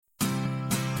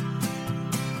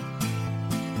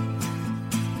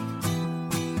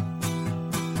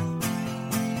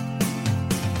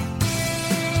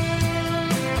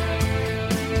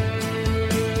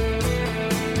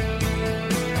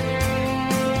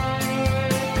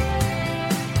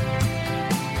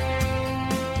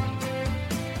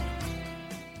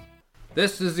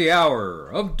This is the hour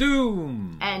of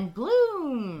doom and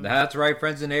bloom. That's right,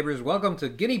 friends and neighbors. Welcome to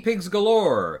Guinea Pigs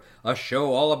Galore, a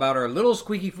show all about our little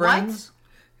squeaky friends.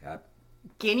 What?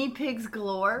 Guinea Pigs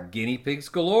Galore? Guinea Pigs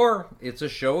Galore. It's a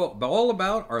show all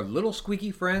about our little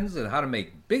squeaky friends and how to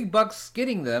make big bucks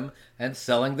skinning them and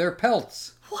selling their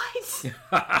pelts. What?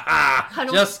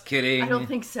 Just kidding. I don't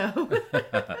think so.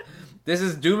 This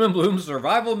is Doom and Bloom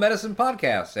Survival Medicine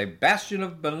Podcast, a bastion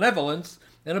of benevolence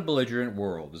in a belligerent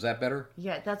world. Is that better?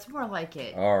 Yeah, that's more like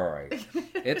it. All right.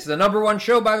 It's the number one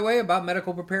show, by the way, about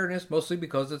medical preparedness, mostly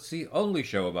because it's the only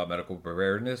show about medical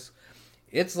preparedness.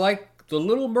 It's like The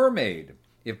Little Mermaid.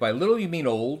 If by little you mean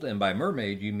old, and by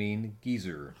mermaid you mean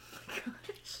geezer.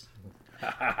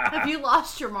 Have you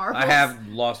lost your marbles? I have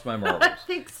lost my marbles. I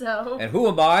think so. And who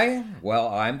am I? Well,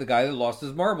 I'm the guy that lost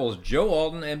his marbles. Joe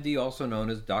Alden, MD, also known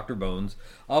as Dr. Bones,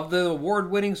 of the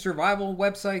award-winning survival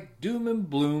website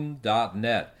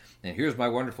doomandbloom.net. And here's my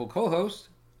wonderful co-host,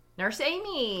 Nurse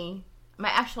Amy. My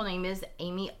actual name is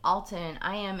Amy Alton.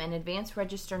 I am an advanced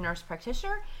registered nurse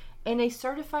practitioner and a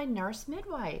certified nurse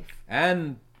midwife.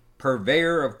 And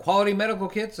purveyor of quality medical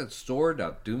kits at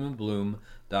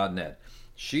store.doomandbloom.net.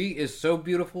 She is so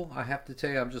beautiful, I have to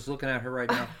tell you, I'm just looking at her right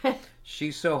now.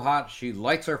 She's so hot, she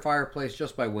lights our fireplace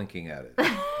just by winking at it.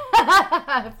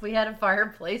 If we had a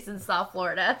fireplace in South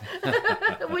Florida,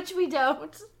 which we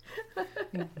don't.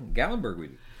 Gallenberg we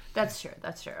do. That's true,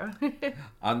 that's true.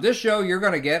 On this show, you're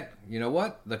going to get, you know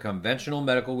what, the conventional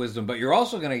medical wisdom, but you're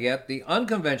also going to get the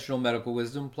unconventional medical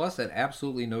wisdom, plus at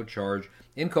absolutely no charge,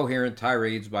 incoherent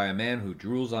tirades by a man who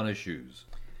drools on his shoes.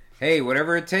 Hey,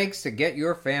 whatever it takes to get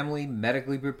your family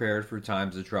medically prepared for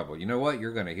times of trouble. You know what?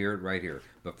 You're going to hear it right here.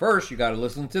 But first, you got to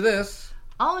listen to this.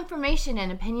 All information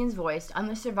and opinions voiced on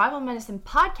the Survival Medicine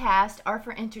Podcast are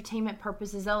for entertainment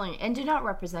purposes only and do not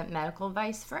represent medical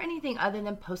advice for anything other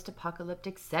than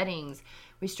post-apocalyptic settings.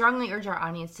 We strongly urge our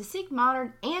audience to seek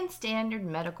modern and standard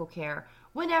medical care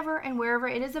whenever and wherever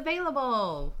it is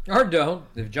available. Or don't.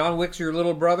 If John Wick's your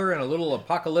little brother and a little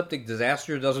apocalyptic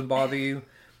disaster doesn't bother you,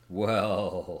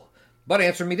 well... But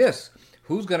answer me this.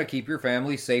 Who's going to keep your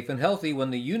family safe and healthy when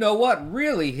the you-know-what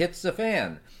really hits the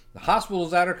fan? The hospital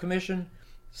is out of commission.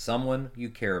 Someone you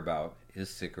care about is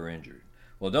sick or injured.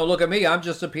 Well, don't look at me. I'm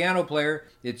just a piano player.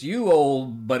 It's you,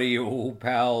 old buddy, old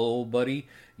pal, old buddy.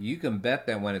 You can bet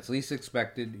that when it's least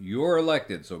expected, you're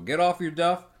elected. So get off your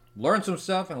duff, learn some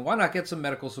stuff, and why not get some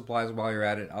medical supplies while you're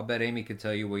at it? I'll bet Amy can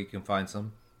tell you where you can find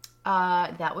some.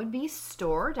 That would be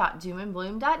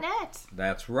store.doomandbloom.net.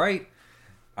 That's right.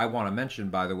 I want to mention,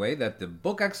 by the way, that the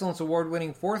Book Excellence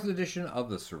Award-winning 4th edition of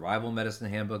the Survival Medicine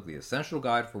Handbook, The Essential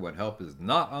Guide for When Help is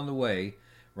Not on the Way,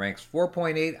 ranks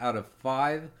 4.8 out of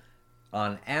 5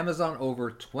 on Amazon, over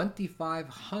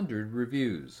 2,500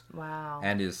 reviews. Wow.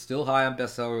 And is still high on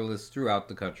bestseller lists throughout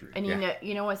the country. And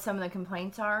you know what some of the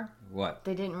complaints are? What?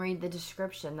 They didn't read the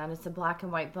description, that it's a black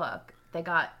and white book.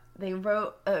 They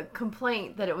wrote a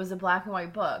complaint that it was a black and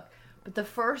white book, but the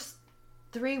first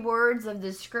 3 words of the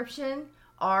description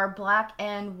are black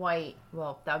and white.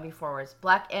 Well, that would be 4 words.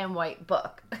 Black and white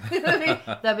book.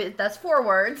 That's 4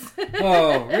 words.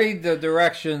 Oh, read the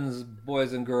directions,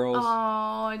 boys and girls. Oh,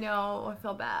 I know. I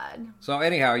feel bad. So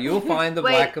anyhow, you'll find the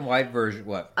black and white version.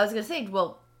 What? I was going to say,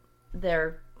 well,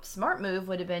 their smart move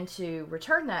would have been to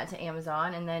return that to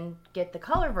Amazon and then get the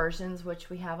color versions, which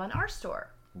we have on our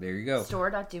store. There you go.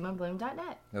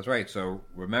 Store.doomandbloom.net. That's right. So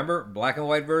remember, black and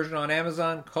white version on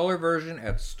Amazon, color version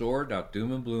at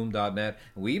store.doomandbloom.net.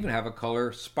 And we even have a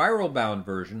color spiral bound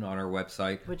version on our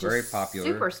website. Which very is popular.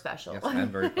 Super special. Yes,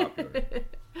 and very popular.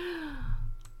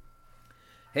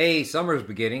 Hey, summer's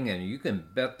beginning, and you can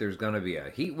bet there's going to be a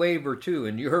heat wave or two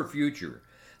in your future.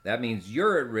 That means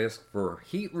you're at risk for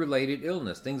heat-related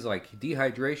illness, things like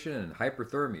dehydration and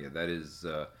hyperthermia, that is,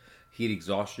 heat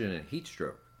exhaustion and heat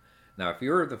stroke. Now, if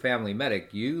you're the family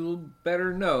medic, you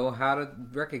better know how to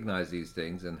recognize these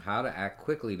things and how to act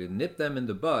quickly to nip them in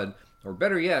the bud, or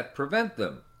better yet, prevent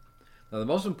them. Now, the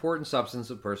most important substance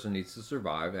a person needs to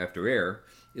survive after air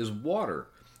is water.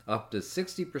 Up to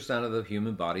 60% of the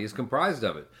human body is comprised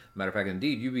of it. Matter of fact,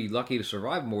 indeed, you'd be lucky to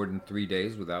survive more than 3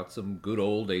 days without some good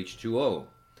old H2O.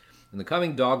 In the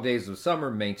coming dog days of summer,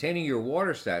 maintaining your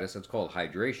water status, that's called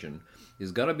hydration,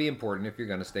 is going to be important if you're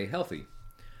going to stay healthy.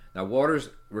 Now, water's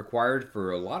required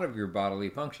for a lot of your bodily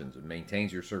functions. It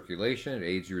maintains your circulation, it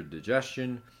aids your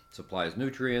digestion, supplies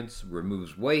nutrients,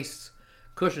 removes wastes,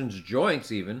 cushions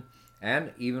joints even,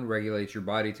 and even regulates your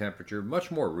body temperature,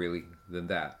 much more really than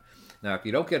that. Now, if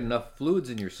you don't get enough fluids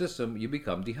in your system, you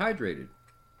become dehydrated.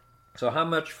 So how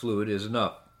much fluid is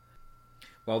enough?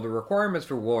 Well, the requirements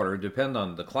for water depend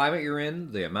on the climate you're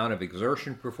in, the amount of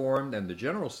exertion performed, and the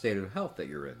general state of health that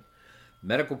you're in.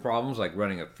 Medical problems like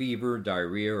running a fever,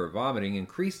 diarrhea, or vomiting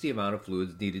increase the amount of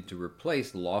fluids needed to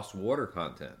replace lost water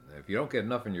content. If you don't get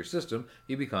enough in your system,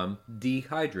 you become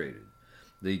dehydrated.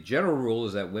 The general rule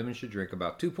is that women should drink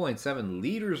about 2.7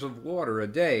 liters of water a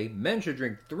day. Men should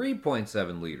drink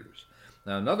 3.7 liters.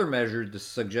 Now, another measure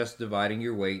suggests dividing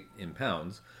your weight in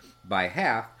pounds by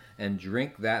half and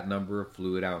drink that number of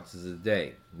fluid ounces a day.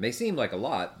 It may seem like a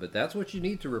lot, but that's what you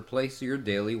need to replace your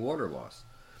daily water loss.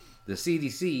 The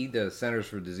CDC, the Centers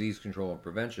for Disease Control and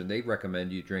Prevention, they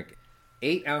recommend you drink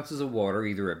 8 ounces of water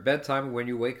either at bedtime or when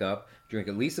you wake up. Drink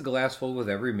at least a glassful with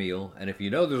every meal. And if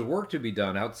you know there's work to be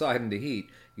done outside in the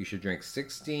heat, you should drink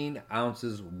 16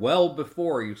 ounces well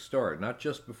before you start, not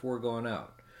just before going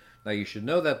out. Now, you should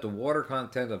know that the water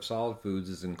content of solid foods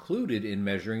is included in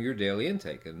measuring your daily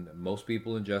intake. And most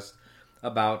people ingest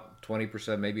about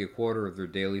 20%, maybe a quarter of their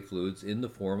daily fluids in the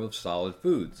form of solid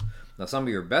foods. Now, some of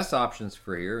your best options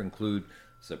for here include,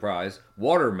 surprise,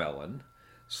 watermelon,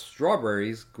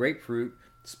 strawberries, grapefruit,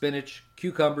 spinach,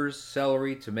 cucumbers,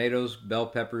 celery, tomatoes, bell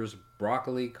peppers,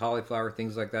 broccoli, cauliflower,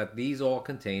 things like that. These all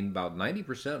contain about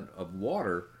 90% of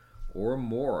water or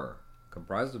more,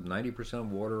 comprised of 90%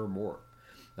 water or more.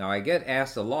 Now, I get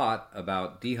asked a lot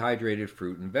about dehydrated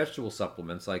fruit and vegetable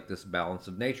supplements like this Balance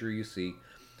of Nature you see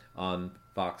on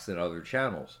Fox and other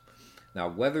channels. Now,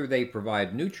 whether they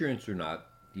provide nutrients or not,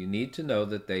 you need to know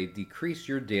that they decrease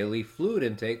your daily fluid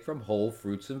intake from whole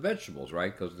fruits and vegetables,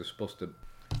 right? Because they're supposed to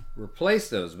replace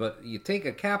those. But you take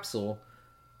a capsule,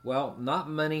 well, not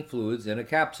many fluids in a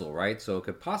capsule, right? So it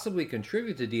could possibly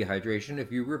contribute to dehydration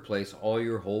if you replace all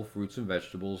your whole fruits and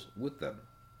vegetables with them.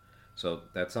 So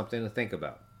that's something to think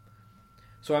about.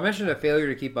 So I mentioned that failure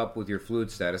to keep up with your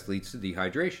fluid status leads to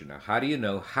dehydration. Now, how do you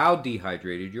know how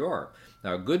dehydrated you are?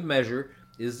 Now, a good measure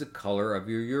is the color of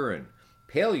your urine.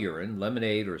 Pale urine,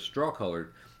 lemonade or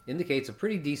straw-colored, indicates a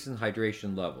pretty decent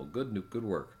hydration level. Good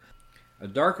work. A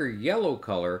darker yellow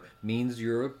color means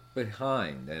you're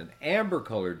behind. And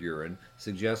amber-colored urine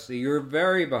suggests that you're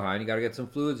very behind. You got to get some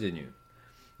fluids in you.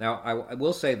 Now, I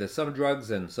will say that some drugs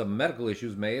and some medical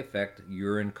issues may affect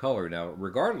urine color. Now,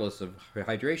 regardless of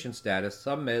hydration status,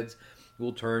 some meds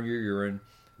will turn your urine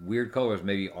weird colors,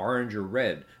 maybe orange or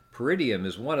red. Pyridium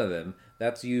is one of them.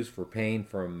 That's used for pain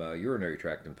from urinary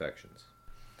tract infections.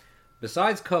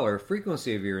 Besides color,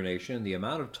 frequency of urination and the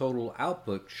amount of total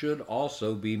output should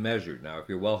also be measured. Now, if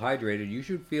you're well hydrated, you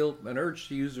should feel an urge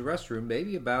to use the restroom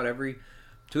maybe about every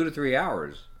 2 to 3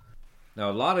 hours. Now,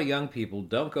 a lot of young people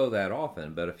don't go that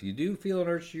often, but if you do feel an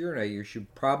urge to urinate, you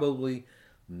should probably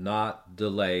not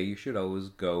delay. You should always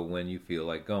go when you feel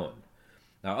like going.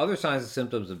 Now, other signs and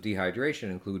symptoms of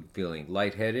dehydration include feeling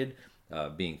lightheaded,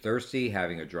 being thirsty,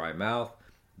 having a dry mouth,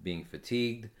 being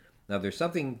fatigued. Now, there's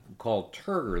something called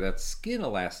turgor, that's skin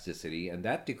elasticity, and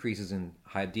that decreases in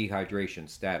dehydration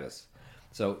status.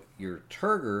 So your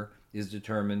turgor is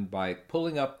determined by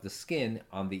pulling up the skin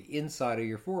on the inside of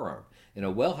your forearm. In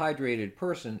a well-hydrated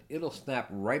person, it'll snap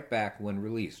right back when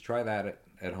released. Try that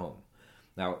at home.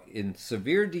 Now, in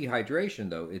severe dehydration,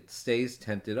 though, it stays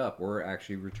tented up or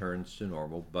actually returns to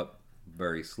normal, but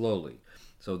very slowly.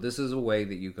 So this is a way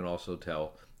that you can also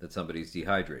tell that somebody's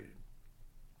dehydrated.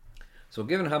 So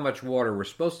given how much water we're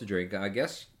supposed to drink, I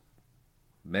guess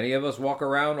many of us walk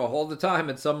around all the time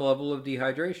at some level of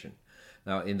dehydration.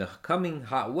 Now, in the coming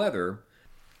hot weather,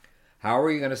 how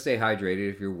are you going to stay hydrated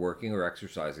if you're working or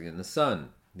exercising in the sun?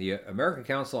 The American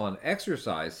Council on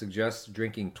Exercise suggests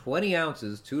drinking 20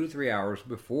 ounces 2 to 3 hours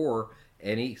before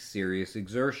any serious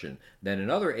exertion. Then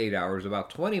another 8 hours,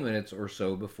 about 20 minutes or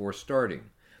so before starting.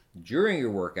 During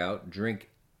your workout,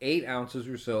 drink 8 ounces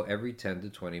or so every 10 to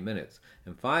 20 minutes.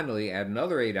 And finally, add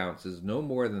another 8 ounces no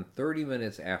more than 30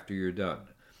 minutes after you're done.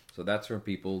 So that's from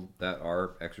people that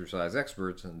are exercise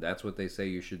experts, and that's what they say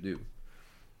you should do.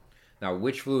 Now,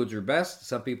 which fluids are best?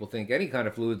 Some people think any kind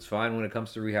of fluid's fine when it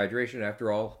comes to rehydration.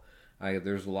 After all,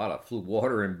 there's a lot of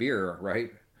water and beer,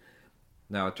 right?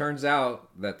 Now, it turns out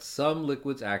that some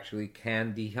liquids actually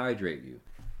can dehydrate you.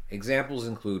 Examples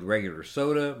include regular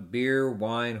soda, beer,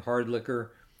 wine, hard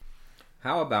liquor.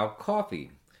 How about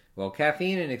coffee? Well,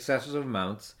 caffeine in excessive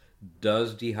amounts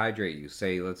does dehydrate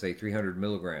you. Let's say 300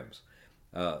 milligrams.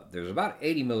 There's about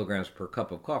 80 milligrams per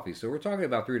cup of coffee, so we're talking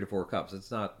about 3 to 4 cups.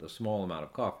 It's not a small amount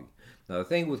of coffee. Now, the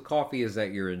thing with coffee is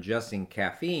that you're ingesting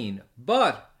caffeine,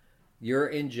 but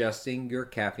you're ingesting your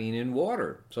caffeine in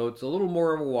water. So it's a little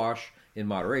more of a wash in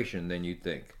moderation than you'd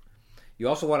think. You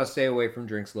also want to stay away from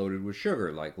drinks loaded with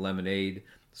sugar, like lemonade,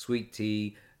 sweet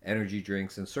tea, energy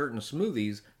drinks, and certain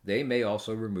smoothies. They may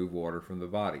also remove water from the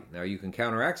body. Now, you can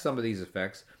counteract some of these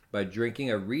effects by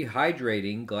drinking a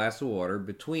rehydrating glass of water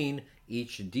between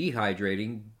each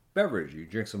dehydrating beverage. You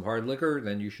drink some hard liquor,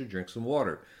 then you should drink some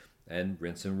water, and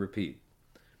rinse and repeat.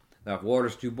 Now, if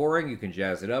water's too boring, you can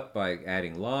jazz it up by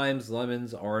adding limes,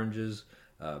 lemons, oranges,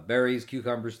 berries,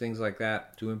 cucumbers, things like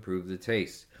that to improve the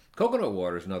taste. Coconut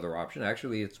water is another option.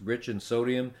 Actually, it's rich in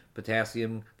sodium,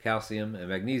 potassium, calcium, and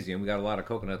magnesium. We got a lot of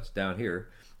coconuts down here.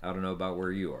 I don't know about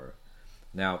where you are.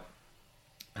 Now,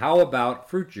 how about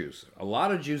fruit juice? A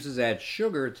lot of juices add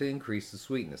sugar to increase the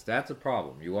sweetness. That's a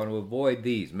problem. You want to avoid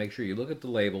these. Make sure you look at the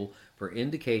label for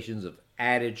indications of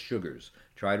added sugars.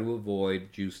 Try to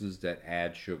avoid juices that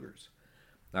add sugars.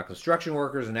 Now, construction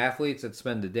workers and athletes that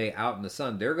spend the day out in the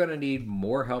sun, they're going to need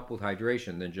more help with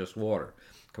hydration than just water.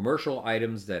 Commercial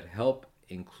items that help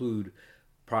include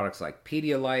products like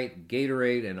Pedialyte,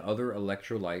 Gatorade, and other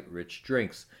electrolyte-rich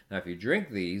drinks. Now, if you drink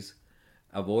these,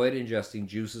 avoid ingesting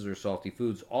juices or salty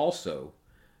foods also,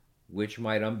 which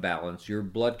might unbalance your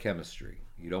blood chemistry.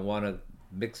 You don't want to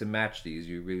mix and match these.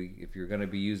 If you're going to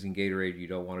be using Gatorade, you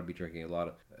don't want to be drinking a lot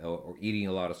of or eating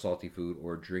a lot of salty food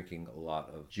or drinking a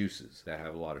lot of juices that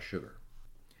have a lot of sugar.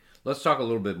 Let's talk a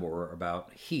little bit more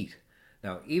about heat.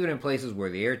 Now, even in places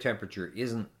where the air temperature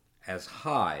isn't as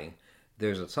high,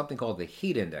 there's something called the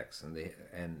heat index, and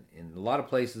in a lot of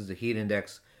places the heat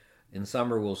index in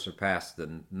summer will surpass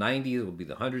the 90s, will be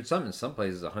the 100s, in some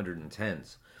places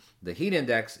 110s. The heat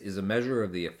index is a measure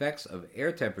of the effects of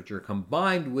air temperature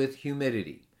combined with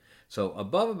humidity. So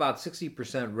above about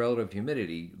 60% relative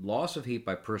humidity, loss of heat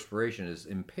by perspiration is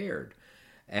impaired,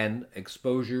 and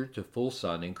exposure to full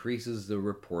sun increases the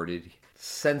reported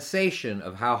sensation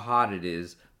of how hot it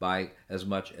is by as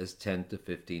much as 10 to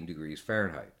 15 degrees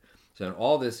Fahrenheit. So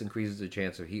all this increases the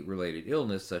chance of heat-related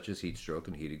illness such as heat stroke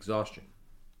and heat exhaustion.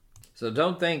 So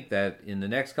don't think that in the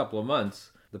next couple of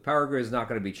months, the power grid is not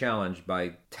going to be challenged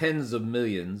by tens of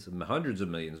millions, hundreds of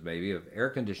millions maybe, of air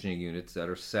conditioning units that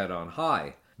are set on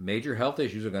high. Major health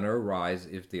issues are going to arise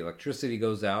if the electricity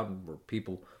goes out and where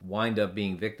people wind up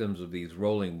being victims of these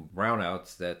rolling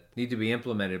brownouts that need to be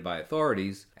implemented by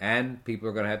authorities, and people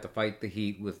are going to have to fight the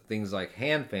heat with things like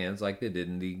hand fans like they did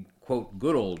in the, quote,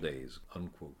 good old days,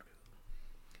 unquote.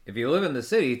 If you live in the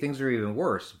city, things are even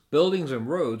worse. Buildings and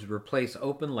roads replace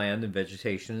open land and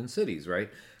vegetation in cities, right?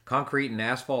 Concrete and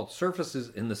asphalt surfaces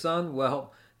in the sun,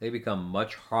 well, they become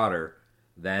much hotter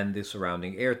than the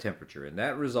surrounding air temperature, and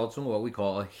that results in what we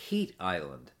call a heat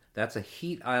island. That's a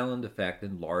heat island effect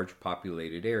in large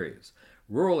populated areas.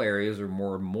 Rural areas are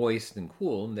more moist and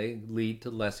cool, and they lead to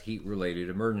less heat-related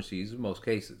emergencies in most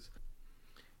cases.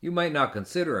 You might not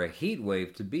consider a heat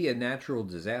wave to be a natural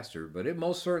disaster, but it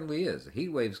most certainly is. Heat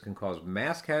waves can cause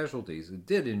mass casualties. It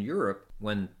did in Europe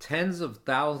when tens of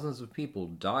thousands of people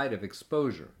died of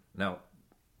exposure. Now,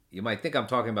 you might think I'm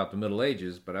talking about the Middle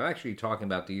Ages, but I'm actually talking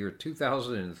about the year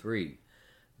 2003.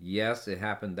 Yes, it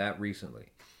happened that recently.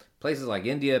 Places like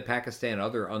India, Pakistan,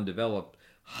 other undeveloped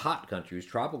hot countries,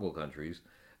 tropical countries,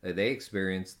 they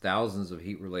experience thousands of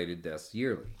heat-related deaths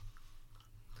yearly.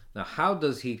 Now, how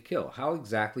does heat kill? How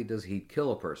exactly does heat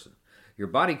kill a person? Your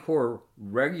body core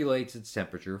regulates its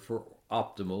temperature for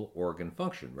optimal organ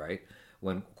function, right?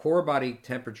 When core body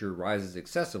temperature rises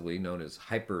excessively, known as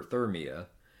hyperthermia,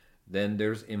 then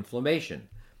there's inflammation.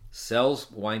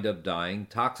 Cells wind up dying,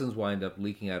 toxins wind up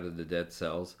leaking out of the dead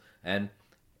cells, and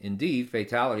indeed,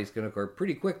 fatalities can occur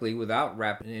pretty quickly without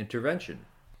rapid intervention.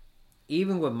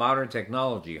 Even with modern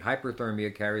technology,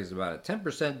 hyperthermia carries about a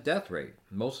 10% death rate,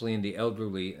 mostly in the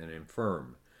elderly and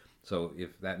infirm. So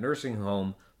if that nursing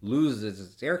home loses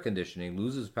its air conditioning,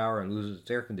 loses power and loses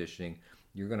its air conditioning,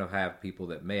 you're going to have people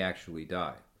that may actually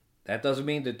die. That doesn't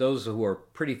mean that those who are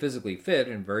pretty physically fit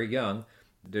and very young,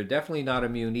 they're definitely not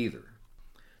immune either.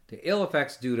 The ill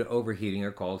effects due to overheating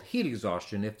are called heat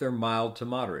exhaustion if they're mild to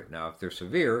moderate. Now, if they're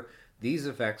severe, these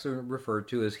effects are referred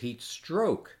to as heat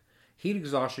stroke. Heat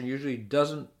exhaustion usually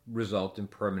doesn't result in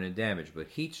permanent damage, but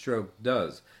heat stroke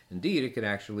does. Indeed, it can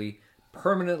actually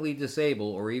permanently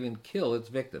disable or even kill its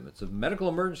victim. It's a medical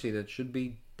emergency that should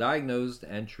be diagnosed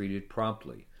and treated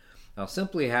promptly. Now,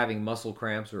 simply having muscle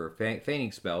cramps or a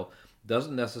fainting spell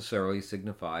doesn't necessarily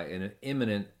signify an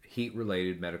imminent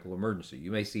heat-related medical emergency.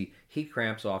 You may see heat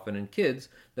cramps often in kids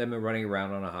that have been running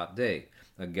around on a hot day.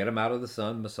 Now, get them out of the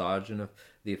sun, massage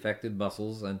the affected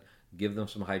muscles, and give them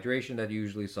some hydration. That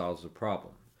usually solves the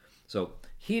problem. So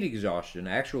heat exhaustion,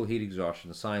 actual heat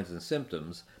exhaustion signs and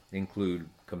symptoms include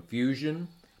confusion,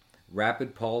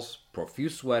 rapid pulse,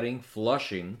 profuse sweating,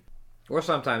 flushing, or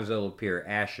sometimes they'll appear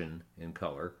ashen in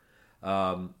color.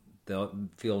 They'll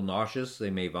feel nauseous, they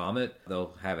may vomit,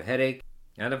 they'll have a headache,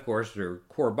 and of course their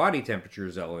core body temperature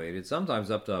is elevated,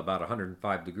 sometimes up to about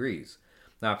 105 degrees.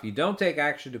 Now, if you don't take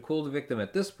action to cool the victim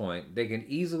at this point, they can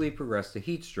easily progress to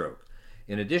heat stroke.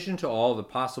 In addition to all the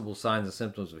possible signs and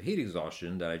symptoms of heat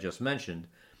exhaustion that I just mentioned,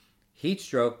 heat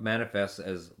stroke manifests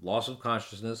as loss of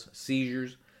consciousness,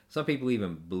 seizures. Some people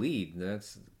even bleed.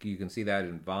 You can see that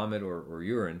in vomit or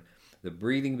urine. The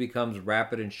breathing becomes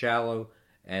rapid and shallow,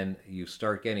 and you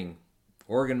start getting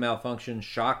organ malfunction,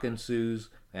 shock ensues,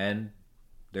 and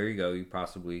there you go, you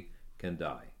possibly can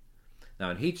die. Now,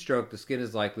 in heat stroke, the skin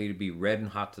is likely to be red and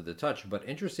hot to the touch, but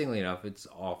interestingly enough, it's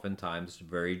oftentimes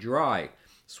very dry.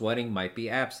 Sweating might be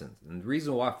absent. And the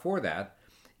reason why for that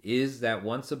is that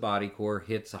once the body core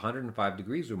hits 105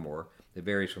 degrees or more, it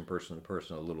varies from person to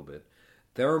person a little bit,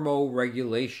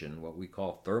 thermoregulation, what we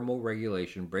call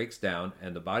thermoregulation, breaks down,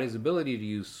 and the body's ability to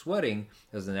use sweating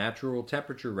as a natural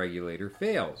temperature regulator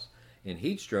fails. In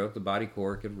heat stroke, the body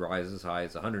core could rise as high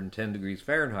as 110 degrees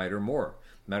Fahrenheit or more.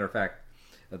 Matter of fact,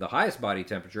 the highest body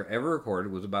temperature ever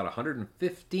recorded was about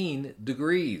 115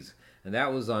 degrees. And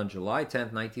that was on July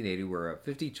 10th, 1980, where a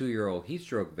 52-year-old heat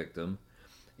stroke victim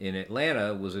in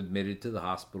Atlanta was admitted to the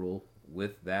hospital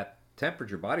with that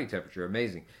temperature, body temperature.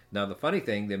 Amazing. Now,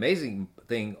 the amazing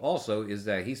thing also is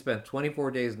that he spent 24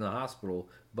 days in the hospital,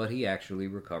 but he actually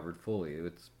recovered fully.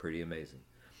 It's pretty amazing.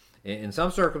 In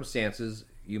some circumstances,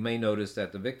 you may notice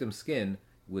that the victim's skin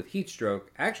with heat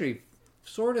stroke actually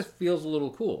sort of feels a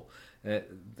little cool.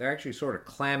 They're actually sort of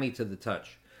clammy to the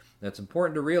touch. That's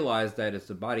important to realize that it's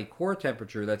the body core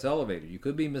temperature that's elevated. You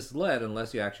could be misled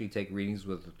unless you actually take readings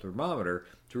with a thermometer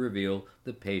to reveal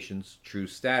the patient's true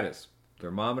status.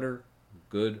 Thermometer,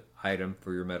 good item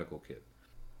for your medical kit.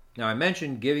 Now, I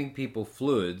mentioned giving people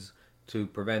fluids to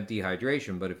prevent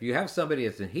dehydration, but if you have somebody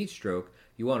that's in heat stroke,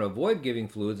 you want to avoid giving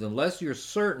fluids unless you're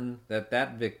certain that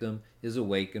that victim is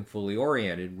awake and fully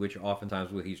oriented, which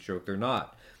oftentimes with heat stroke they're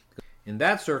not. In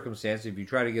that circumstance, if you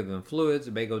try to give them fluids,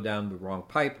 it may go down the wrong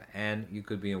pipe and you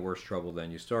could be in worse trouble than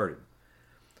you started.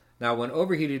 Now, when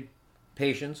overheated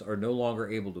patients are no longer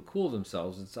able to cool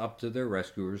themselves, it's up to their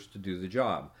rescuers to do the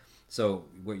job. So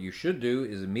what you should do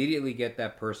is immediately get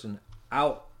that person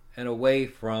out and away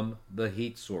from the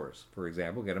heat source. For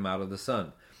example, get them out of the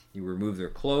sun. You remove their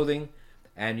clothing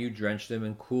and you drench them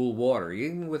in cool water,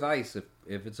 even with ice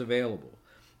if it's available.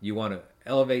 You want to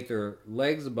elevate their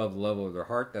legs above the level of their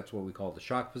heart. That's what we call the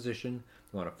shock position.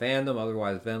 You want to fan them,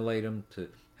 otherwise ventilate them to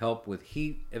help with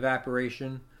heat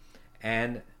evaporation.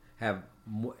 And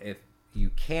if you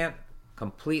can't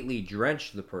completely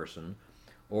drench the person,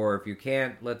 or if you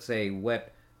can't, let's say,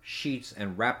 wet sheets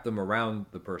and wrap them around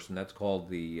the person, that's called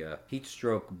the heat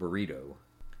stroke burrito.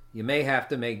 You may have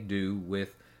to make do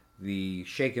with the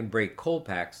shake and break cold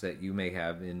packs that you may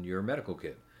have in your medical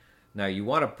kit. Now, you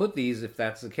want to put these, if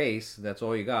that's the case, that's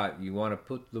all you got, you want to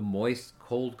put the moist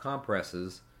cold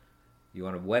compresses, you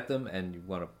want to wet them, and you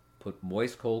want to put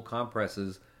moist cold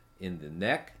compresses in the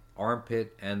neck,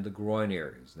 armpit, and the groin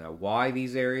areas. Now, why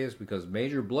these areas? Because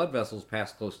major blood vessels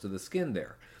pass close to the skin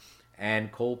there, and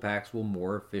cold packs will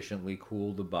more efficiently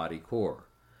cool the body core.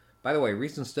 By the way,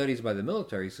 recent studies by the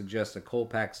military suggest that cold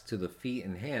packs to the feet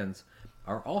and hands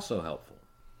are also helpful.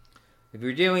 If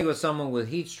you're dealing with someone with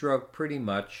heat stroke, pretty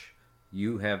much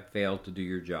you have failed to do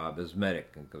your job as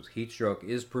medic, because heat stroke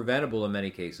is preventable in many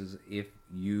cases if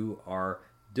you are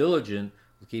diligent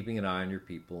with keeping an eye on your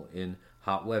people in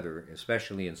hot weather,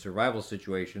 especially in survival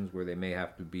situations where they may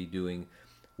have to be doing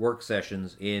work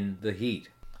sessions in the heat.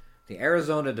 The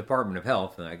Arizona Department of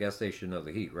Health, and I guess they should know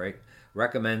the heat, right,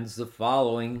 recommends the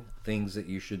following things that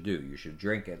you should do. You should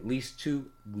drink at least 2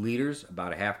 liters,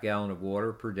 about a half gallon of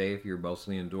water per day if you're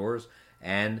mostly indoors,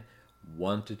 and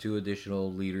 1 to 2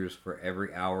 additional liters for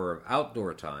every hour of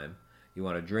outdoor time. You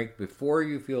want to drink before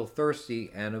you feel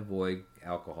thirsty and avoid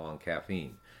alcohol and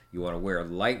caffeine. You want to wear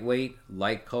lightweight,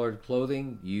 light-colored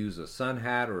clothing. Use a sun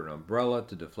hat or an umbrella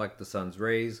to deflect the sun's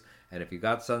rays. And if you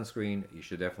got sunscreen, you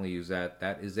should definitely use that.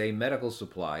 That is a medical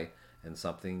supply and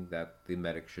something that the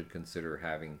medic should consider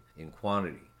having in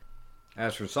quantity.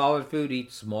 As for solid food,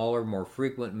 eat smaller, more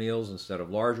frequent meals instead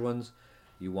of large ones.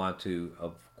 You want to,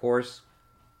 of course,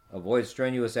 avoid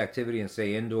strenuous activity and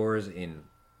stay indoors in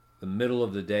the middle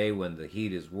of the day when the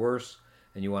heat is worse,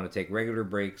 and you want to take regular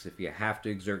breaks if you have to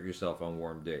exert yourself on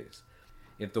warm days.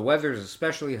 If the weather is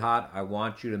especially hot, I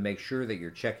want you to make sure that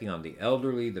you're checking on the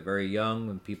elderly, the very young,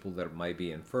 and people that might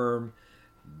be infirm.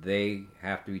 They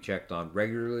have to be checked on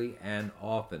regularly and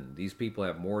often. These people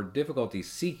have more difficulty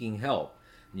seeking help,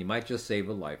 and you might just save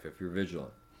a life if you're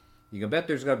vigilant. You can bet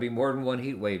there's going to be more than one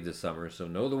heat wave this summer, so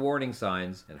know the warning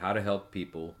signs and how to help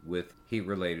people with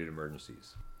heat-related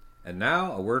emergencies. And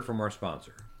now, a word from our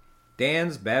sponsor,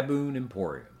 Dan's Baboon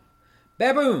Emporium.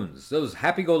 Baboons! Those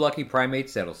happy-go-lucky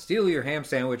primates that'll steal your ham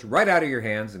sandwich right out of your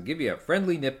hands and give you a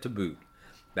friendly nip to boot.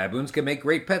 Baboons can make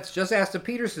great pets. Just ask the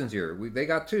Petersons here. They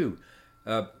got 2.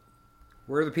 Uh,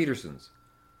 where are the Petersons?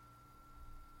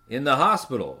 In the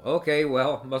hospital. Okay,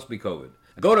 well, must be COVID.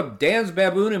 Go to Dan's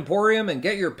Baboon Emporium and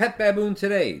get your pet baboon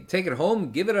today. Take it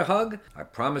home, give it a hug. I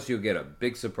promise you'll get a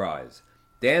big surprise.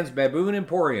 Dan's Baboon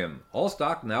Emporium. All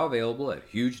stock now available at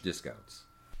huge discounts.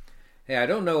 Hey, I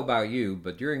don't know about you,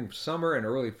 but during summer and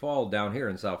early fall down here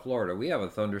in South Florida, we have a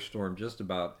thunderstorm just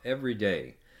about every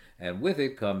day. And with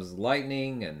it comes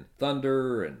lightning and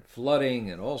thunder and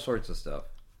flooding and all sorts of stuff.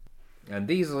 And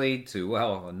these lead to,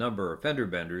 well, a number of fender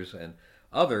benders and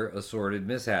other assorted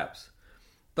mishaps.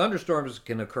 Thunderstorms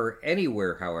can occur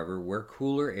anywhere, however, where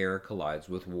cooler air collides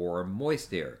with warm,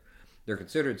 moist air. They're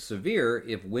considered severe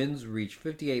if winds reach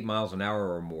 58 miles an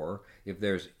hour or more, if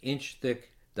there's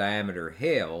inch-thick diameter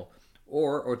hail,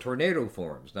 or a tornado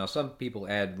forms. Now, some people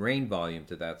add rain volume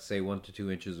to that, say 1 to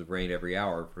 2 inches of rain every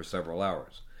hour for several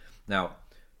hours. Now,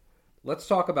 let's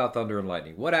talk about thunder and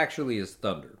lightning. What actually is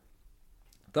thunder?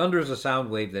 Thunder is a sound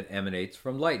wave that emanates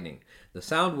from lightning. The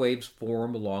sound waves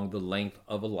form along the length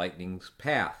of a lightning's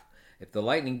path. If the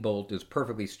lightning bolt is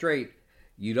perfectly straight,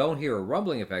 you don't hear a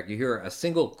rumbling effect, you hear a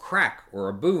single crack or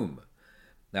a boom.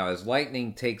 Now, as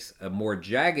lightning takes a more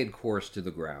jagged course to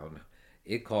the ground,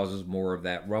 it causes more of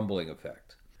that rumbling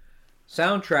effect.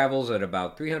 Sound travels at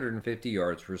about 350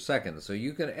 yards per second, so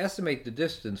you can estimate the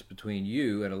distance between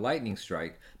you and a lightning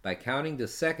strike by counting the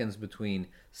seconds between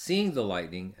seeing the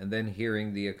lightning and then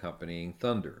hearing the accompanying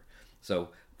thunder. So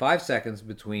 5 seconds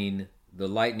between the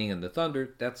lightning and the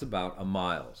thunder, that's about a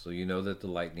mile. So you know that the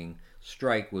lightning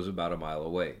strike was about a mile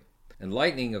away. And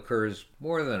lightning occurs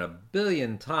more than 1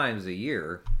 billion times a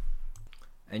year,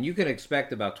 and you can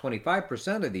expect about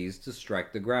 25% of these to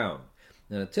strike the ground.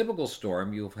 In a typical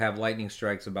storm, you'll have lightning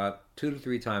strikes about 2 to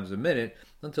 3 times a minute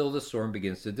until the storm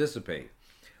begins to dissipate.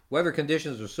 Weather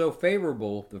conditions are so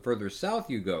favorable the further south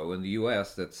you go in the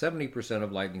U.S. that 70%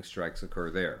 of lightning strikes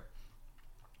occur there.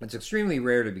 It's extremely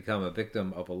rare to become a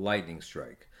victim of a lightning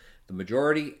strike. The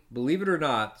majority, believe it or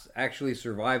not, actually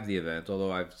survive the event,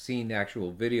 although I've seen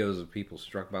actual videos of people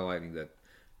struck by lightning that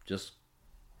just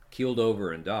keeled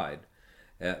over and died.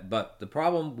 But the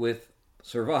problem with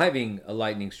surviving a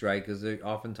lightning strike is that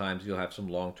oftentimes you'll have some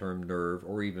long-term nerve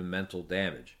or even mental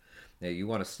damage. Now, you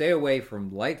want to stay away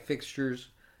from light fixtures,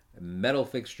 metal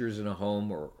fixtures in a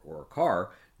home or a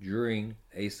car during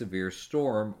a severe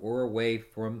storm, or away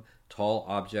from tall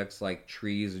objects like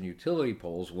trees and utility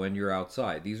poles when you're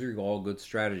outside. These are all good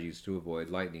strategies to avoid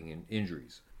lightning and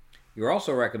injuries. You're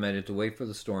also recommended to wait for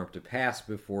the storm to pass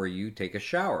before you take a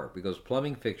shower, because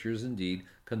plumbing fixtures indeed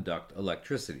conduct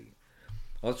electricity.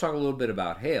 Let's talk a little bit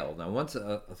about hail. Now, once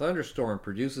a thunderstorm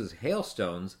produces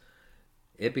hailstones,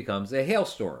 it becomes a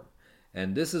hailstorm.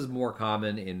 And this is more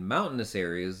common in mountainous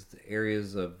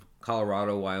areas of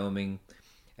Colorado, Wyoming,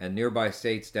 and nearby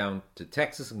states down to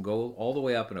Texas, and go all the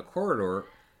way up in a corridor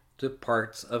to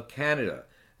parts of Canada.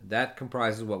 That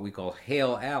comprises what we call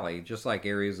Hail Alley, just like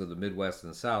areas of the Midwest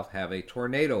and South have a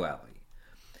Tornado Alley.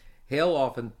 Hail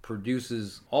often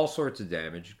produces all sorts of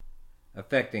damage,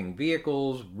 affecting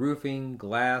vehicles, roofing,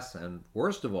 glass, and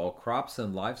worst of all, crops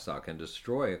and livestock, and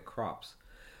destroy crops.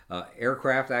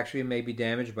 Aircraft actually may be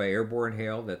damaged by airborne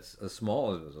hail that's as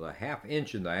small as a half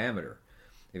inch in diameter.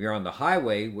 If you're on the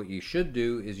highway, what you should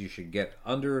do is you should get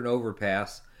under an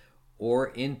overpass or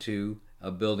into a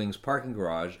building's parking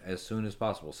garage as soon as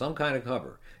possible. Some kind of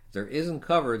cover. If there isn't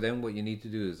cover, then what you need to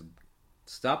do is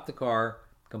stop the car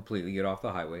completely, get off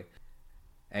the highway,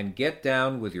 and get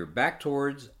down with your back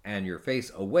towards and your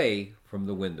face away from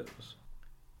the windows.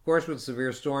 Of course, with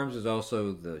severe storms, there's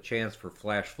also the chance for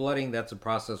flash flooding. That's a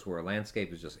process where a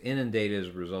landscape is just inundated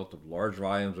as a result of large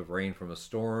volumes of rain from a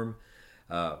storm.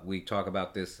 We talk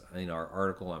about this in our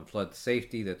article on flood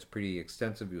safety. That's pretty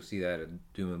extensive. You'll see that at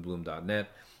doomandbloom.net.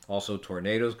 Also,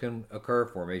 tornadoes can occur,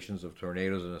 formations of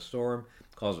tornadoes in a storm,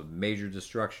 cause major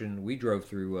destruction. We drove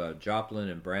through Joplin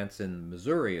and Branson,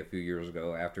 Missouri a few years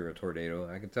ago after a tornado.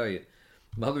 I can tell you,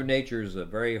 Mother Nature is a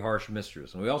very harsh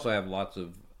mistress. And we also have lots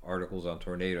of articles on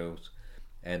tornadoes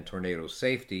and tornado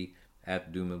safety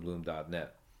at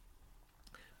doomandbloom.net.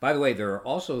 By the way, there are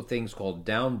also things called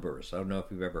downbursts. I don't know if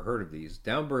you've ever heard of these.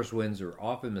 Downburst winds are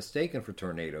often mistaken for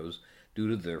tornadoes due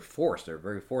to their force. They're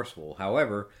very forceful.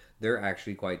 However, they're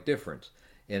actually quite different.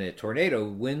 In a tornado,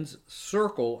 winds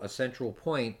circle a central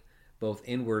point both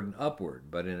inward and upward.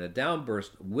 But in a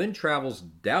downburst, wind travels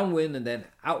downwind and then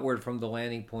outward from the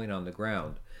landing point on the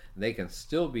ground. They can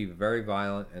still be very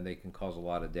violent, and they can cause a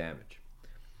lot of damage.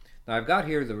 Now, I've got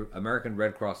here the American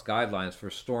Red Cross guidelines for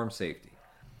storm safety.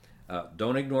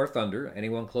 Don't ignore thunder.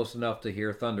 Anyone close enough to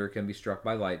hear thunder can be struck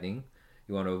by lightning.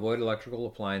 You want to avoid electrical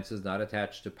appliances not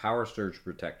attached to power surge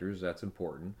protectors. That's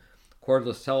important.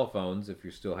 Cordless telephones, if you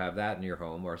still have that in your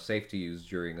home, are safe to use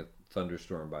during a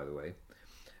thunderstorm, by the way.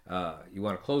 You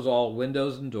want to close all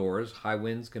windows and doors. High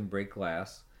winds can break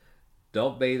glass.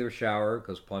 Don't bathe or shower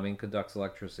because plumbing conducts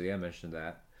electricity. I mentioned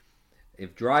that.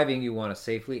 If driving, you want to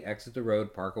safely exit the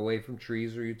road, park away from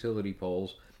trees or utility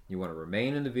poles. You want to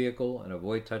remain in the vehicle and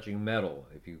avoid touching metal.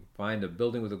 If you find a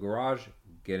building with a garage,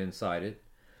 get inside it.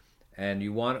 And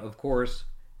you want, of course,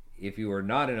 if you are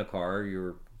not in a car,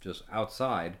 you're just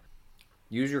outside,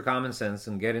 use your common sense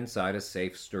and get inside a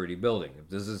safe, sturdy building. If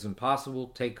this is impossible,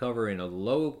 take cover in a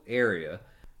low area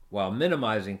while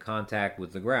minimizing contact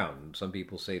with the ground. Some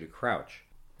people say to crouch.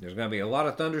 There's going to be a lot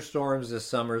of thunderstorms this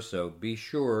summer, so be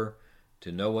sure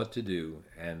to know what to do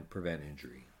and prevent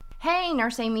injury. Hey,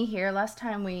 Nurse Amy here. Last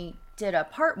time we did a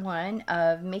part 1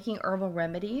 of making herbal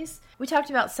remedies. We talked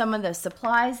about some of the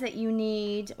supplies that you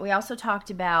need. We also talked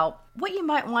about what you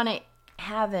might want to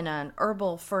have in an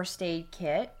herbal first aid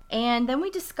kit. And then we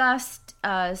discussed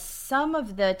some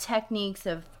of the techniques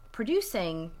of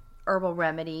producing herbal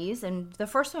remedies, and the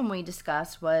first one we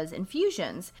discussed was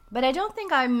infusions. But I don't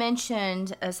think I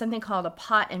mentioned something called a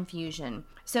pot infusion.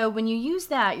 So when you use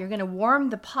that, you're going to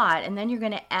warm the pot, and then you're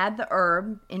going to add the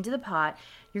herb into the pot.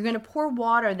 You're going to pour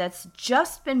water that's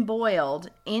just been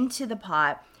boiled into the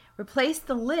pot, replace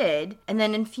the lid, and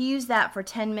then infuse that for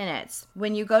 10 minutes.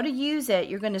 When you go to use it,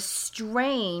 you're going to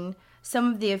strain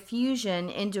some of the infusion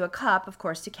into a cup, of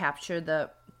course, to capture the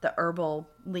herbal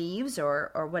leaves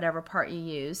or whatever part you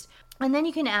used. And then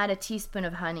you can add a teaspoon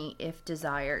of honey if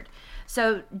desired.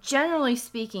 So generally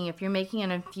speaking, if you're making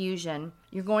an infusion,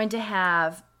 you're going to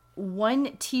have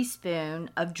 1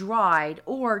 teaspoon of dried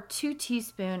or 2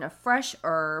 teaspoons of fresh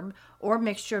herb or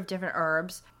mixture of different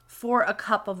herbs for a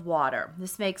cup of water.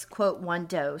 This makes, quote, 1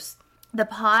 dose. The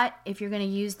pot, if you're going to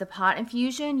use the pot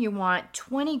infusion, you want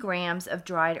 20 grams of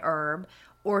dried herb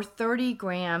or 30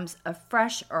 grams of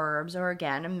fresh herbs, or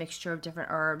again, a mixture of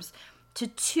different herbs, to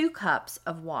 2 cups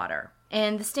of water.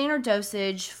 And the standard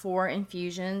dosage for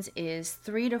infusions is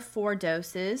 3 to 4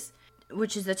 doses,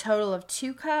 which is a total of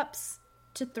 2 cups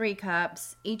to 3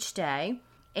 cups each day.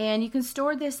 And you can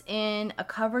store this in a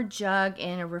covered jug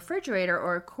in a refrigerator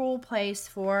or a cool place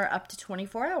for up to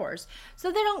 24 hours. So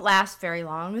they don't last very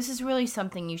long. This is really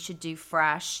something you should do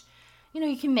fresh.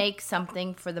 You can make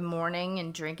something for the morning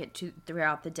and drink it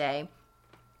throughout the day.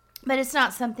 But it's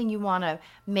not something you want to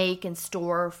make and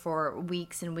store for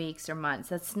weeks and weeks or months.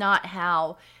 That's not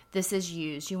how this is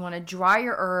used. You want to dry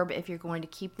your herb if you're going to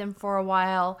keep them for a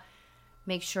while.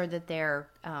 Make sure that they're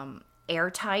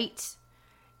airtight.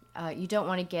 You don't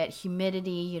want to get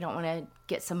humidity. You don't want to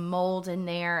get some mold in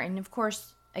there. And of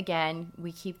course, again,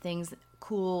 we keep things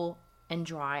cool and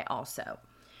dry also.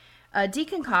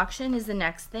 Deconcoction is the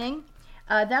next thing.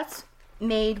 That's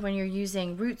made when you're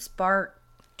using roots, bark,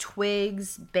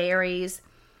 twigs, berries,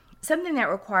 something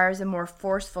that requires a more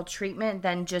forceful treatment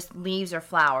than just leaves or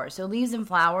flowers. So leaves and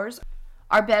flowers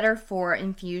are better for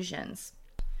infusions.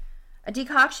 A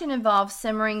decoction involves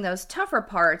simmering those tougher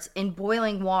parts in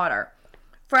boiling water.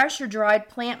 Fresh or dried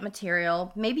plant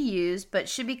material may be used, but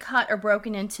should be cut or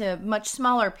broken into much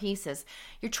smaller pieces.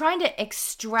 You're trying to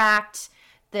extract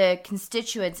the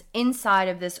constituents inside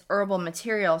of this herbal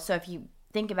material. So if you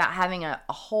think about having a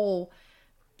whole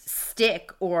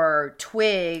stick or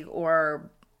twig or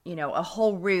a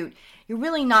whole root, you're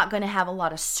really not going to have a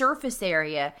lot of surface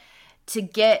area to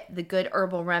get the good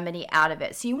herbal remedy out of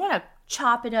it. So you want to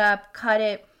chop it up, cut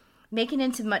it, make it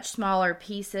into much smaller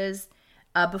pieces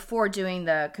before doing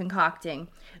the concocting.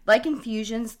 Like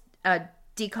infusions,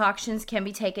 decoctions can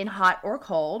be taken hot or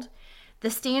cold. The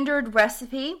standard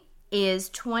recipe is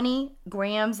 20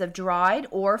 grams of dried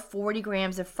or 40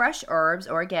 grams of fresh herbs,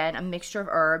 or again, a mixture of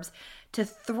herbs, to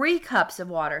 3 cups of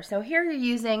water. So here you're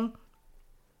using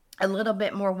a little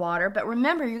bit more water, but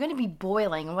remember, you're going to be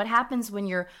boiling. And what happens when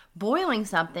you're boiling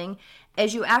something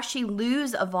is you actually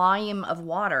lose a volume of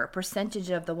water, percentage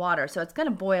of the water. So it's going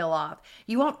to boil off.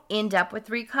 You won't end up with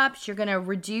 3 cups. You're going to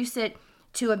reduce it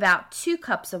to about 2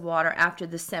 cups of water after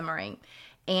the simmering.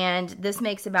 And this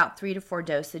makes about 3 to 4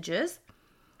 dosages.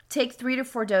 Take 3 to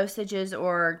 4 dosages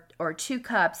or 2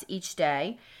 cups each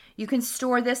day. You can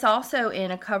store this also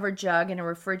in a covered jug in a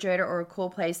refrigerator or a cool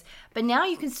place, but now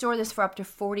you can store this for up to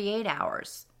 48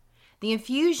 hours. The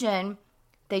infusion,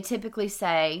 they typically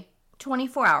say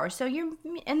 24 hours. So you're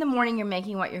in the morning, you're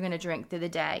making what you're going to drink through the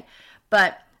day.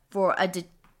 But for a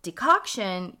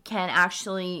decoction can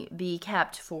actually be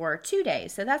kept for 2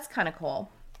 days. So that's kind of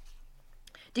cool.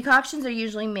 Decoctions are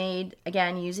usually made,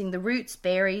 again, using the roots,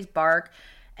 berries, bark,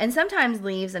 and sometimes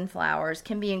leaves and flowers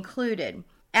can be included.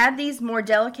 Add these more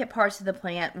delicate parts of the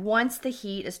plant once the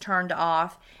heat is turned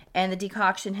off and the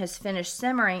decoction has finished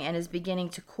simmering and is beginning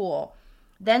to cool.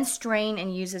 Then strain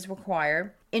and use as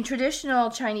required. In traditional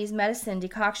Chinese medicine,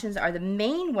 decoctions are the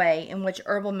main way in which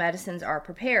herbal medicines are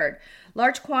prepared.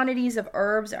 Large quantities of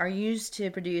herbs are used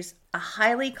to produce a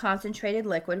highly concentrated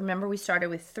liquid. Remember, we started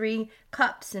with 3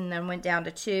 cups and then went down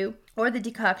to 2. Or the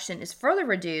decoction is further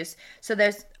reduced, so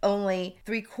there's only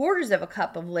 3/4 of a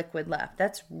cup of liquid left.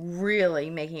 That's really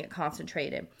making it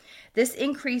concentrated. This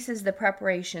increases the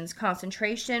preparation's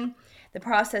concentration. The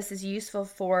process is useful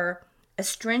for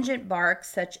astringent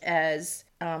barks such as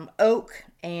oak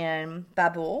and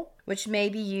babool, which may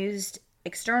be used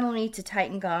externally to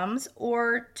tighten gums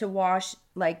or to wash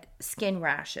like skin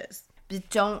rashes. But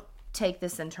don't take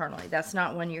this internally. That's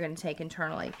not one you're going to take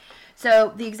internally.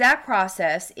 So the exact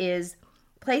process is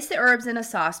place the herbs in a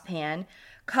saucepan,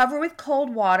 cover with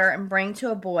cold water and bring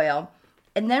to a boil,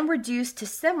 and then reduce to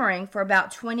simmering for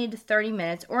about 20 to 30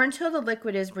 minutes or until the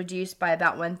liquid is reduced by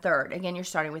about 1/3. Again, you're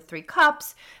starting with 3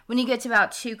 cups. When you get to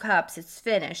about 2 cups, it's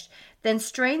finished. Then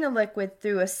strain the liquid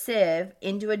through a sieve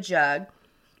into a jug.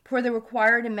 Pour the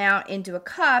required amount into a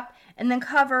cup and then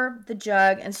cover the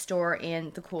jug and store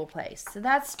in the cool place. So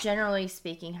that's generally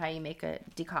speaking how you make a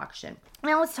decoction.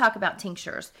 Now let's talk about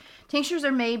tinctures. Tinctures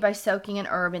are made by soaking an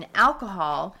herb in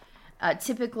alcohol,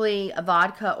 typically a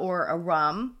vodka or a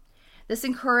rum. This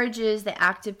encourages the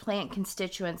active plant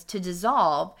constituents to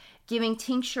dissolve, giving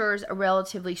tinctures a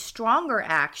relatively stronger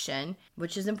action,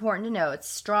 which is important to know. It's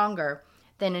stronger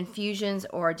than infusions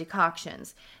or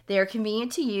decoctions. They are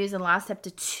convenient to use and last up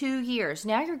to 2 years.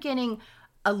 Now you're getting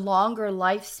a longer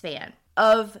lifespan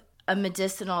of a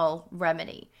medicinal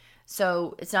remedy.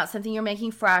 So it's not something you're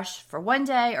making fresh for 1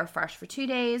 day or fresh for 2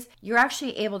 days. You're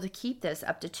actually able to keep this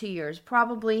up to 2 years,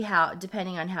 probably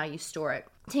depending on how you store it.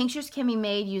 Tinctures can be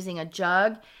made using a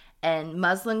jug and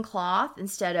muslin cloth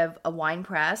instead of a wine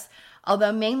press.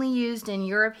 Although mainly used in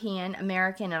European,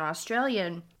 American, and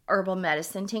Australian herbal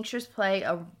medicine, tinctures play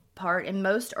a part in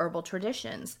most herbal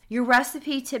traditions. Your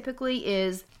recipe typically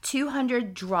is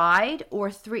 200 dried or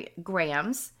 300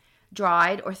 grams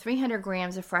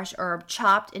of fresh herb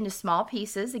chopped into small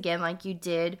pieces, again like you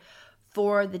did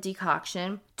for the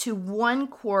decoction, to 1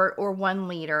 quart or 1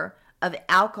 liter of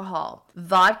alcohol.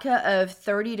 Vodka of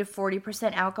 30 to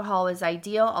 40% alcohol is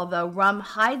ideal, although rum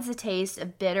hides the taste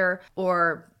of bitter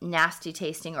or nasty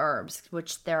tasting herbs,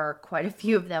 which there are quite a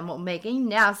few of them, will make a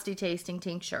nasty tasting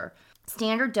tincture.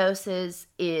 Standard doses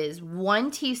is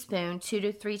 1 teaspoon 2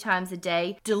 to 3 times a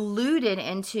day, diluted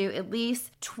into at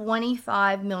least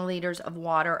 25 milliliters of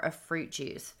water of fruit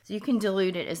juice. So you can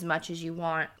dilute it as much as you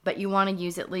want, but you want to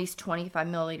use at least 25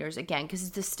 milliliters again,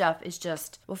 because this stuff is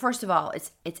just, well, first of all,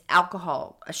 it's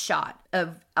alcohol, a shot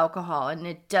of alcohol, and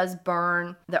it does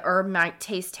burn. The herb might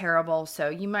taste terrible, so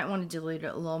you might want to dilute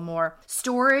it a little more.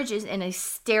 Storage is in a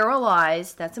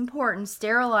sterilized, that's important,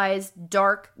 sterilized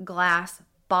dark glass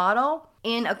bottle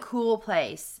in a cool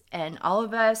place. And all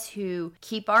of us who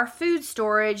keep our food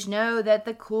storage know that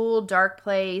the cool, dark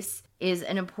place is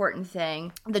an important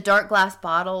thing. The dark glass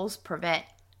bottles prevent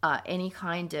any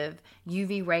kind of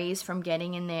UV rays from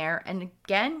getting in there. And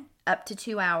again, up to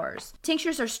 2 hours.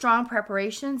 Tinctures are strong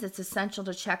preparations. It's essential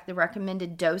to check the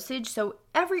recommended dosage. So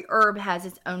every herb has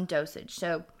its own dosage.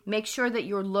 So make sure that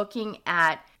you're looking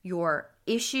at your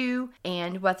issue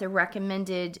and what the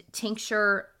recommended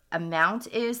tincture amount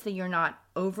is, so you're not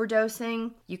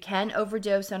overdosing. You can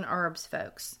overdose on herbs,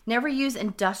 folks. Never use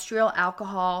industrial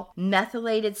alcohol,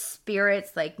 methylated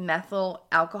spirits like methyl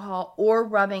alcohol, or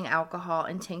rubbing alcohol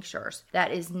in tinctures.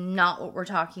 That is not what we're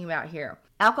talking about here.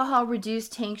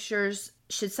 Alcohol-reduced tinctures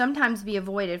should sometimes be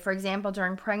avoided, for example,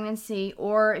 during pregnancy,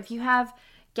 or if you have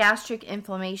gastric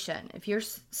inflammation. If your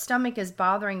stomach is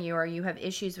bothering you or you have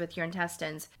issues with your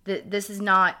intestines, this is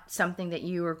not something that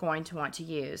you are going to want to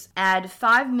use. Add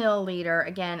 5 milliliter,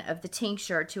 again, of the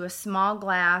tincture to a small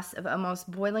glass of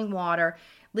almost boiling water,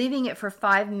 leaving it for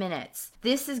 5 minutes.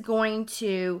 This is going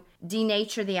to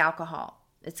denature the alcohol.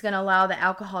 It's going to allow the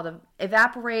alcohol to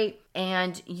evaporate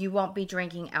and you won't be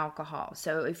drinking alcohol.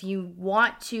 So if you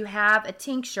want to have a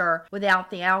tincture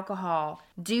without the alcohol,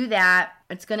 do that.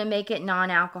 It's going to make it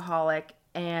non-alcoholic,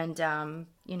 and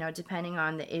depending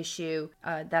on the issue,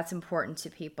 that's important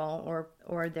to people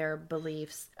or their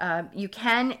beliefs. You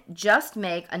can just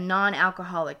make a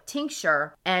non-alcoholic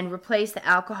tincture and replace the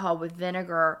alcohol with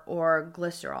vinegar or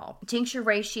glycerol. Tincture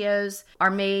ratios are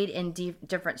made in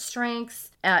different strengths.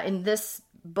 In this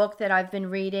book that I've been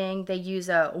reading, they use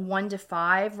a 1 to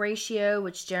 5 ratio,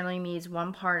 which generally means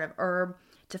 1 part of herb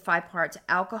to 5 parts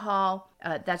alcohol.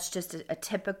 That's just a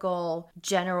typical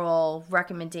general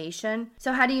recommendation.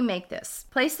 So how do you make this?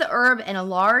 Place the herb in a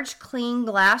large, clean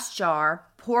glass jar.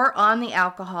 Pour on the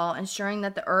alcohol, ensuring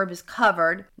that the herb is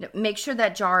covered. Make sure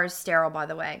that jar is sterile, by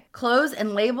the way. Close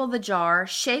and label the jar.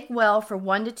 Shake well for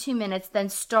 1 to 2 minutes, then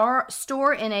store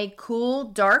in a cool,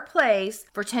 dark place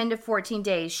for 10 to 14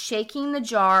 days, shaking the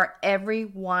jar every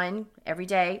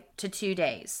day to 2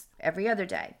 days. Every other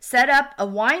day. Set up a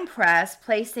wine press,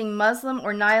 placing muslin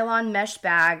or nylon mesh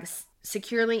bags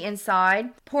securely inside.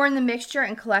 Pour in the mixture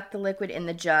and collect the liquid in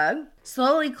the jug.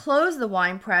 Slowly close the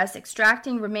wine press,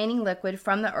 extracting remaining liquid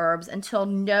from the herbs until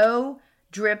no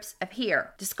drips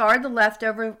appear. Discard the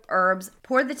leftover herbs.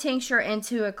 Pour the tincture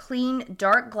into a clean,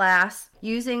 dark glass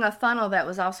using a funnel that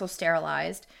was also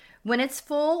sterilized. When it's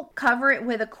full, cover it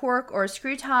with a cork or a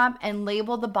screw top and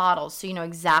label the bottles so you know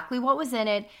exactly what was in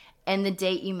it and the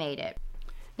date you made it.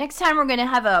 Next time we're going to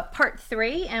have a part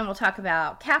 3 and we'll talk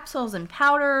about capsules and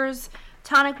powders,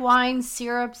 tonic wines,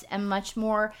 syrups, and much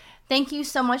more. Thank you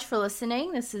so much for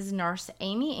listening. This is Nurse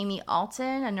Amy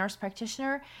Alton, a nurse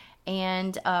practitioner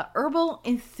and herbal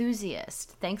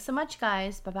enthusiast. Thanks so much,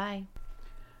 guys. Bye-bye.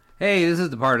 Hey, this is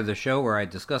the part of the show where I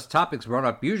discuss topics brought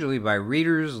up usually by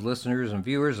readers, listeners, and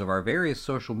viewers of our various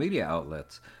social media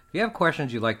outlets. If you have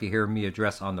questions you'd like to hear me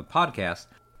address on the podcast,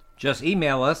 just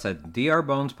email us at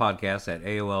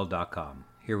drbonespodcast@aol.com.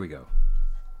 Here we go.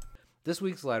 This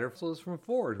week's letter flows from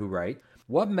Ford, who writes,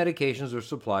 what medications or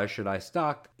supplies should I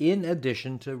stock in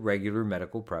addition to regular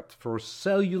medical preps for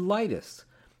cellulitis?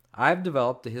 I've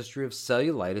developed a history of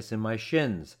cellulitis in my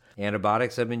shins.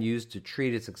 Antibiotics have been used to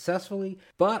treat it successfully,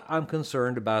 but I'm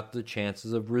concerned about the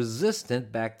chances of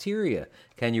resistant bacteria.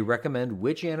 Can you recommend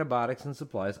which antibiotics and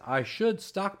supplies I should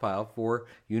stockpile for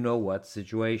you-know-what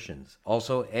situations?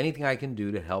 Also, anything I can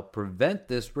do to help prevent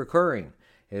this recurring.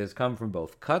 It has come from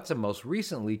both cuts and most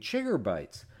recently chigger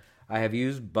bites. I have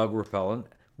used bug repellent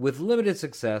with limited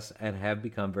success and have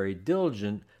become very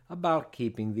diligent about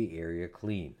keeping the area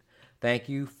clean. Thank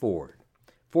you, Ford.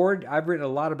 Ford, I've written a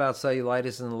lot about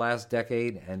cellulitis in the last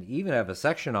decade and even have a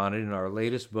section on it in our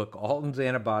latest book, Alton's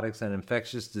Antibiotics and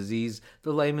Infectious Disease,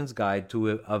 The Layman's Guide to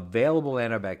Available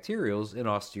Antibacterials in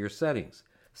Austere Settings.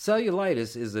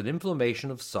 Cellulitis is an inflammation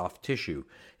of soft tissue.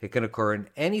 It can occur in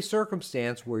any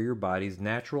circumstance where your body's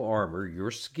natural armor,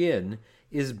 your skin,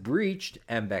 is breached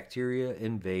and bacteria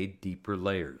invade deeper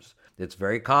layers. It's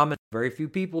very common. Very few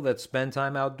people that spend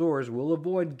time outdoors will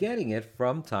avoid getting it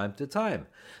from time to time.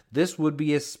 This would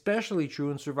be especially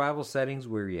true in survival settings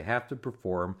where you have to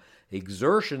perform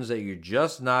exertions that you're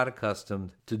just not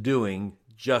accustomed to doing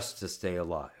just to stay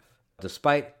alive.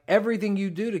 Despite everything you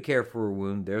do to care for a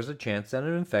wound, there's a chance that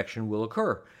an infection will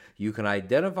occur. You can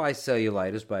identify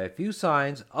cellulitis by a few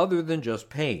signs other than just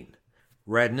pain.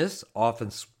 Redness,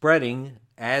 often spreading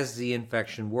as the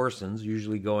infection worsens,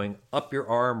 usually going up your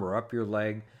arm or up your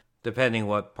leg, depending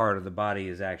what part of the body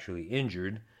is actually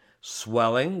injured.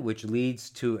 Swelling, which leads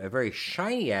to a very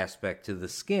shiny aspect to the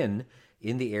skin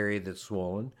in the area that's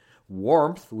swollen.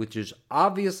 Warmth, which is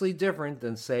obviously different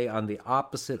than, say, on the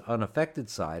opposite unaffected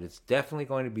side. It's definitely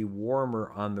going to be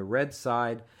warmer on the red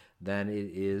side than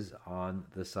it is on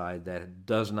the side that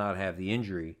does not have the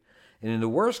injury. And in the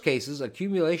worst cases,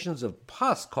 accumulations of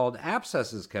pus called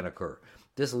abscesses can occur.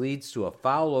 This leads to a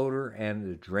foul odor and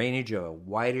the drainage of a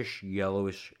whitish,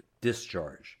 yellowish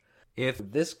discharge.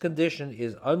 If this condition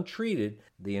is untreated,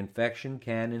 the infection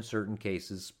can, in certain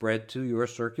cases, spread to your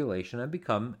circulation and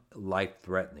become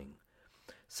life-threatening.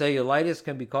 Cellulitis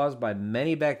can be caused by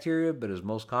many bacteria, but is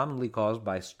most commonly caused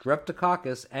by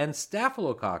Streptococcus and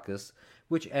Staphylococcus,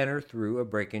 which enter through a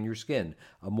break in your skin.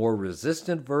 A more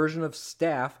resistant version of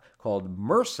staph, called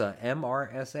MRSA,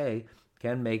 MRSA,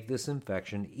 can make this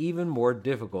infection even more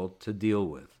difficult to deal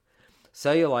with.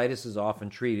 Cellulitis is often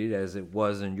treated, as it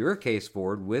was in your case,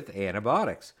 Ford, with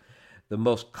antibiotics. The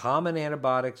most common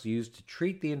antibiotics used to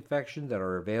treat the infection that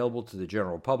are available to the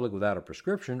general public without a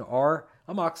prescription are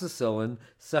amoxicillin,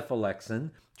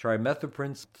 cephalexin,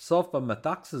 trimethoprim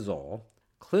sulfamethoxazole,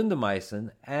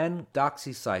 clindamycin, and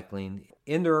doxycycline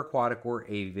in their aquatic or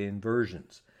avian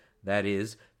versions. That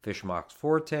is, fish mox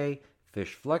forte,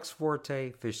 fish flex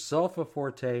forte, fish sulfa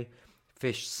forte,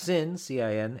 fish sin,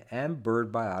 CIN, and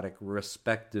bird biotic,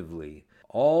 respectively.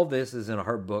 All this is in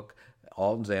our book,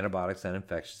 Alton's Antibiotics and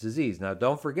Infectious Disease. Now,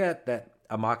 don't forget that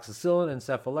amoxicillin and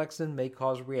cephalexin may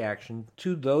cause reaction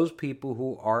to those people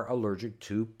who are allergic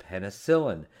to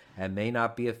penicillin and may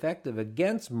not be effective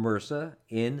against MRSA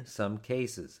in some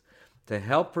cases. To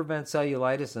help prevent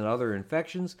cellulitis and other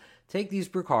infections, take these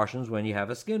precautions when you have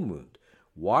a skin wound.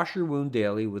 Wash your wound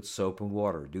daily with soap and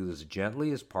water. Do this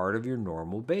gently as part of your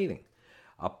normal bathing.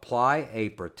 Apply a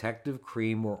protective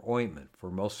cream or ointment. For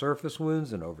most surface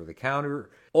wounds and over-the-counter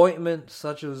ointment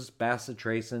such as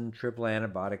bacitracin, triple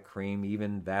antibiotic cream,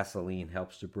 even Vaseline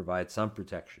helps to provide some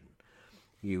protection.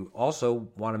 You also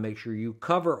want to make sure you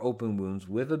cover open wounds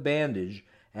with a bandage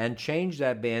and change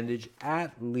that bandage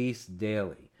at least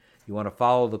daily. You want to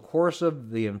follow the course of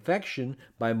the infection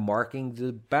by marking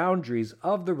the boundaries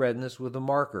of the redness with a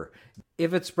marker.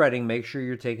 If it's spreading, make sure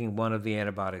you're taking one of the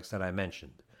antibiotics that I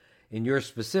mentioned. In your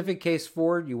specific case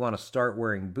forward, you want to start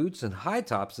wearing boots and high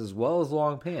tops as well as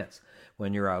long pants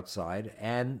when you're outside,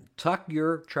 and tuck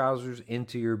your trousers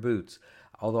into your boots.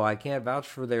 Although I can't vouch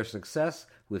for their success,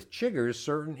 with chiggers,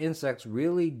 certain insects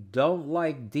really don't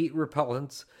like DEET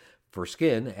repellents for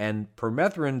skin, and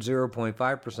permethrin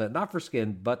 0.5%, not for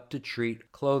skin, but to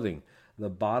treat clothing. The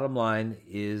bottom line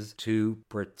is to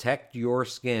protect your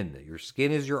skin. Your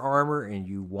skin is your armor, and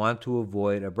you want to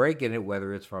avoid a break in it,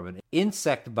 whether it's from an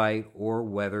insect bite or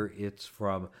whether it's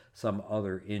from some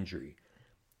other injury.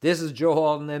 This is Joe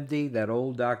Halton, MD, that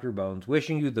old Dr. Bones,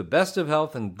 wishing you the best of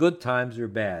health and good times or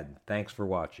bad. Thanks for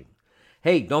watching.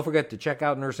 Hey, don't forget to check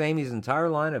out Nurse Amy's entire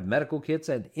line of medical kits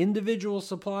and individual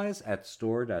supplies at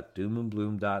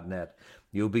store.doomandbloom.net.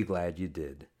 You'll be glad you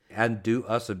did. And do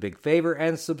us a big favor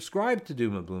and subscribe to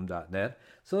doomandbloom.net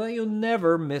so that you'll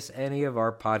never miss any of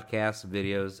our podcasts,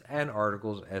 videos, and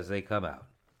articles as they come out.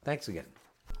 Thanks again.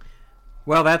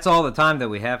 Well, that's all the time that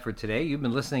we have for today. You've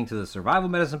been listening to the Survival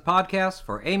Medicine Podcast.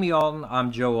 For Amy Alton,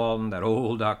 I'm Joe Alton, that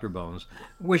old Dr. Bones,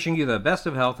 wishing you the best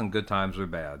of health and good times or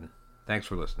bad. Thanks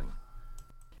for listening.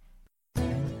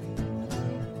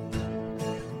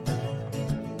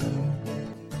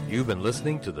 You've been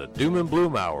listening to the Doom and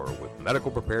Bloom Hour with medical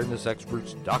preparedness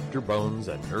experts Dr. Bones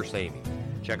and Nurse Amy.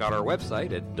 Check out our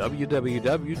website at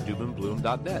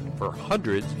www.doomandbloom.net for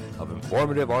hundreds of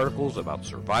informative articles about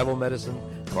survival medicine,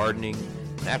 gardening,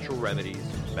 natural remedies,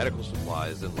 medical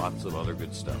supplies, and lots of other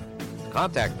good stuff. To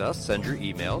contact us, send your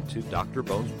email to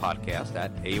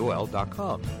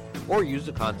drbonespodcast@aol.com or use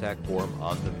the contact form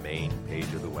on the main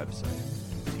page of the website.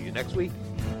 See you next week.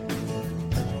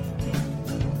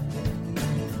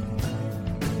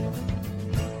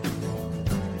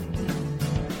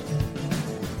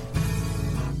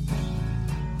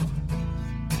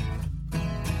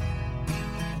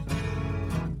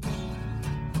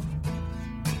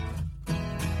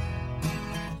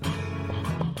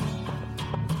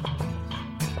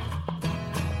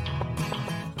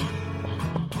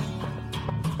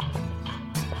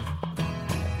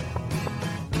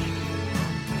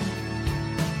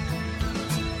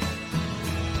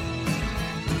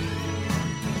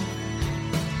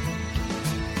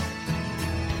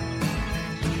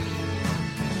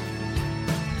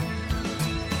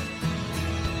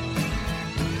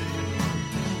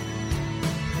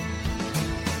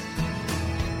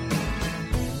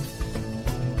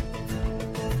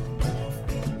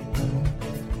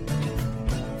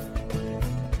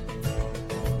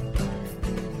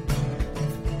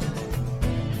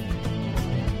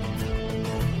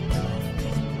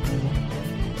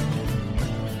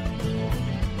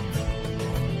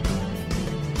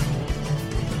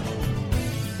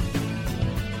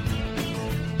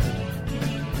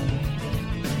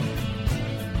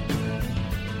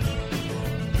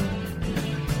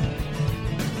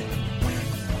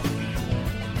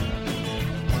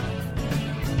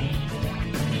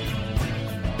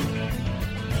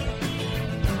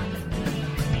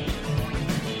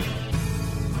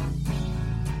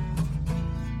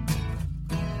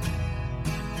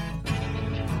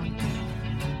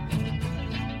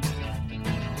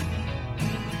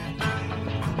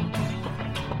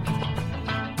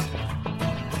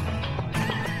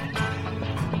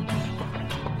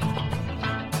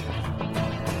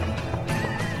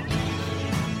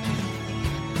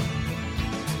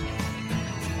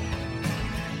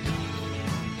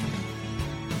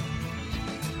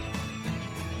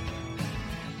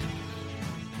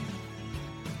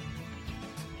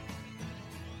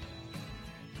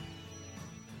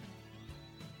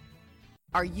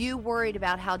 Are you worried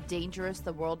about how dangerous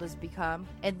the world has become?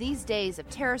 In these days of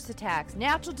terrorist attacks,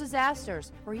 natural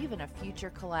disasters, or even a future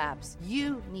collapse,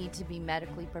 you need to be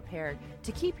medically prepared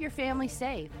to keep your family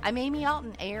safe. I'm Amy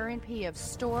Alton, ARNP of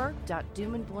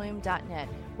store.doomandbloom.net,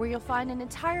 where you'll find an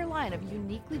entire line of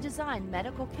uniquely designed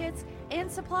medical kits and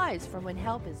supplies for when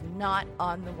help is not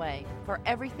on the way. For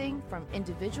everything from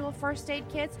individual first aid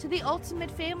kits to the ultimate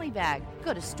family bag,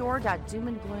 go to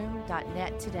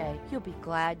store.doomandbloom.net today. You'll be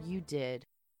glad you did.